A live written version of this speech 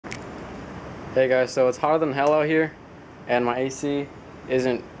Hey guys, so it's hotter than hell out here and my AC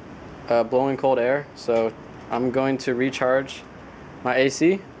isn't blowing cold air, so I'm going to recharge my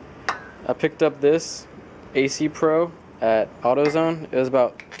AC. I picked up this AC Pro at AutoZone. It was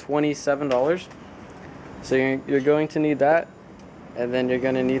about $27. So you're going to need that, and then you're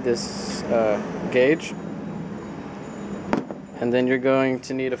going to need this gauge, and then you're going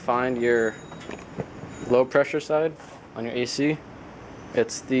to need to find your low pressure side on your AC.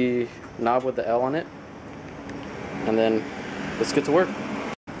 It's the knob with the L on it, and then let's get to work.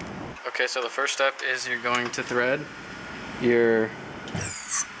 Okay, so the first step is you're going to thread your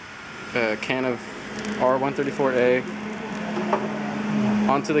can of R134A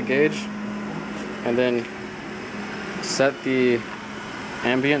onto the gauge, and then set the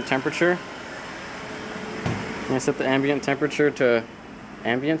ambient temperature. I'm going to set the ambient temperature to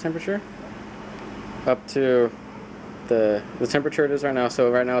ambient temperature up to the temperature it is right now.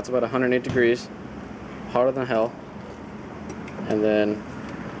 So right now it's about 108 degrees, hotter than hell. And then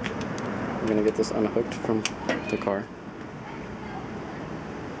I'm gonna get this unhooked from the car.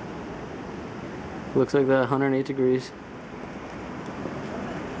 Looks like that, 108 degrees.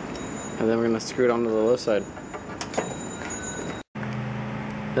 And then we're gonna screw it onto the low side.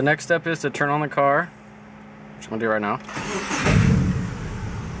 The next step is to turn on the car, which I'm gonna do right now.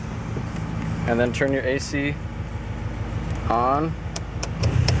 And then turn your AC on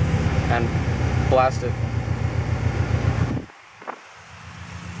and blast it.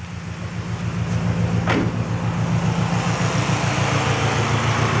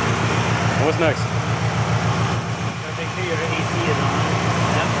 And what's next? Make sure your AC is on.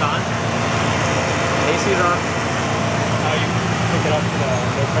 That's on. AC is on. Now you hook it up to the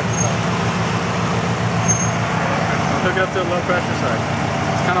low pressure side. Hook it up to the low pressure side.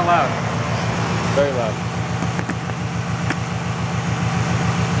 It's kind of loud. Very loud.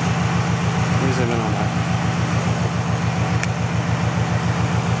 Zoom in on that.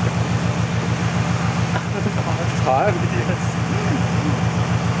 It's hot? Yes.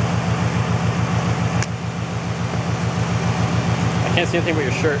 I can't see anything but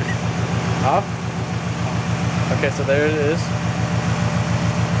your shirt. Off? Okay, so there it is.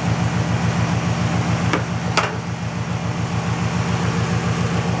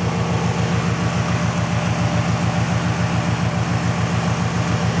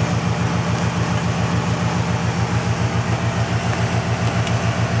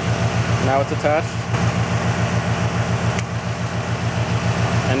 Now it's attached,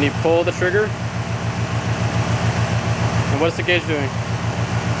 and you pull the trigger. And what's the gauge doing?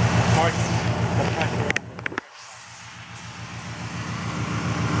 Marking the pressure.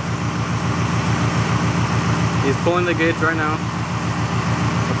 He's pulling the gauge right now.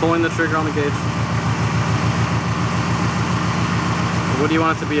 We're pulling the trigger on the gauge. What do you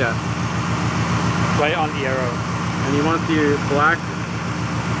want it to be at? Right on the arrow. And you want the black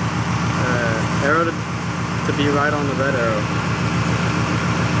arrow to be right on the red arrow.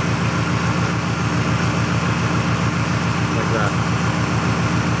 Like that.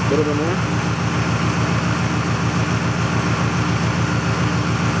 A little bit more.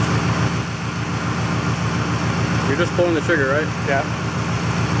 You're just pulling the trigger, right? Yeah.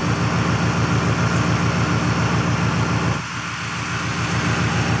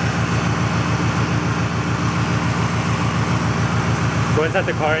 Go inside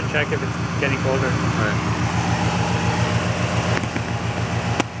the car and check if it's getting colder. Alright.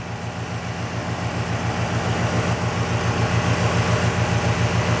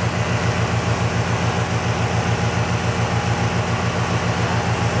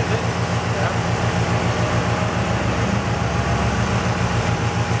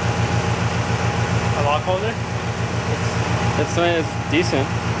 A lot colder? It's decent.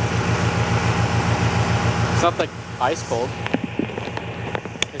 It's not like ice cold.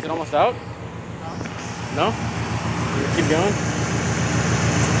 Is it almost out? No? Keep going?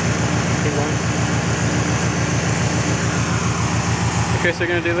 Keep going. Okay, so you're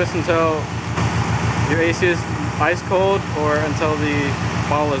going to do this until your AC is ice cold or until the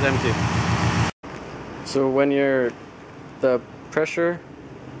bottle is empty. So when the pressure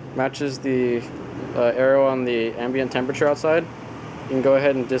matches the arrow on the ambient temperature outside, you can go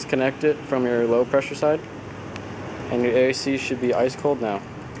ahead and disconnect it from your low pressure side, and your AC should be ice cold now.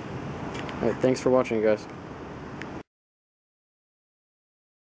 Alright, thanks for watching, guys.